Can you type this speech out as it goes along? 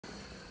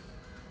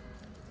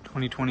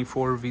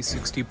2024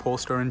 V60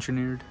 Polestar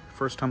engineered.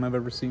 First time I've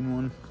ever seen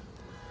one.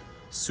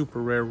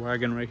 Super rare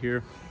wagon right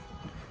here.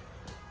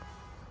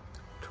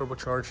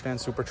 Turbocharged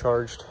and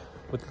supercharged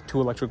with the 2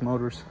 electric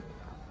motors.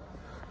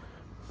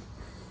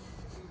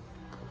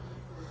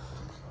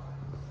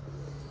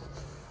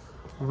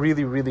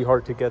 Really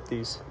hard to get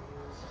these.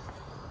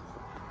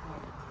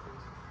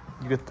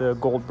 You get the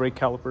gold brake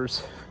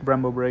calipers,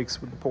 Brembo brakes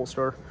with the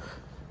Polestar.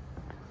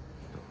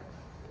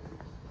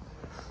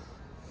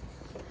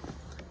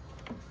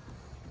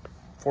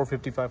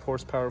 .455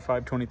 horsepower,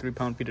 523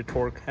 pound-feet of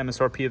torque,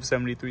 MSRP of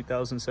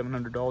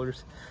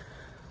 $73,700.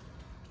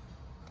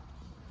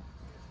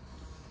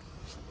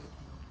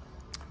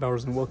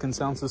 Bowers & Wilkins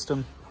sound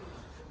system.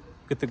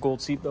 Get the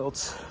gold seat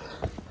belts.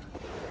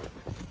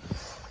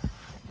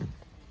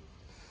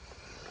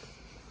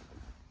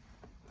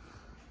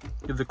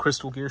 Give the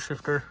crystal gear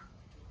shifter.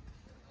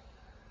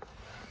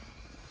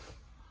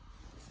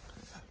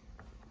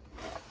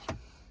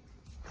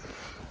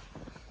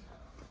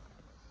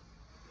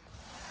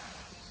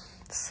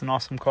 It's an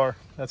awesome car,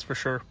 that's for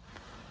sure.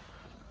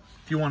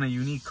 If you want a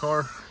unique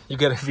car, you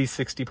get a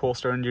V60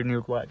 Polestar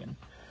engineered wagon.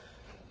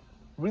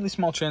 Really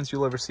small chance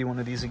you'll ever see one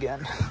of these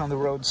again on the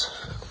roads.